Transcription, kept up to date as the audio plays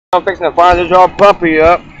I'm fixing to fire this old puppy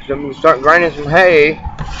up so we can start grinding some hay.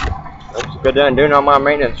 Let's go down and doing all my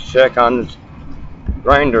maintenance check on this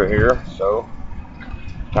grinder here. So,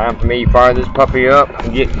 time for me to fire this puppy up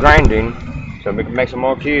and get grinding so we can make some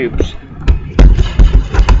more cubes.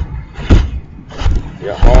 Got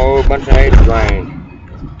a whole bunch of hay to grind.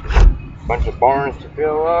 Bunch of barns to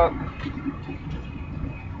fill up.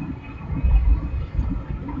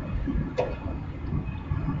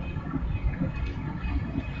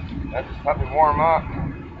 Let this puppy warm up.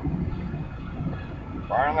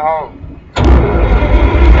 Fire in the hose.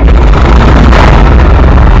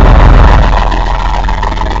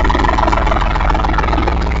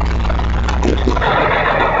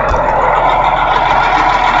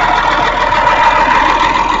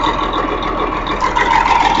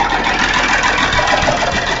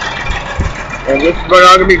 And this is what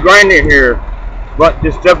I'm going to be grinding here. What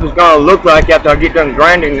this stuff is going to look like after I get done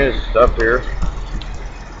grinding this stuff here.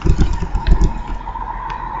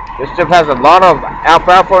 This stuff has a lot of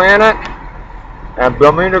alfalfa in it and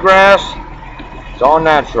Bermuda grass. It's all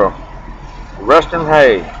natural. Western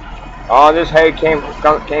hay. All this hay came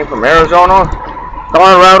from Arizona,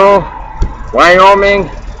 Colorado, Wyoming,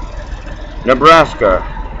 Nebraska.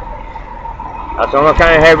 That's the only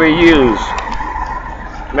kind of hay we use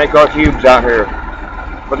to make our cubes out here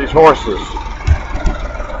for these horses.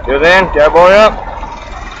 Till then, cowboy up.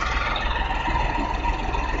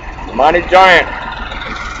 The mighty giant.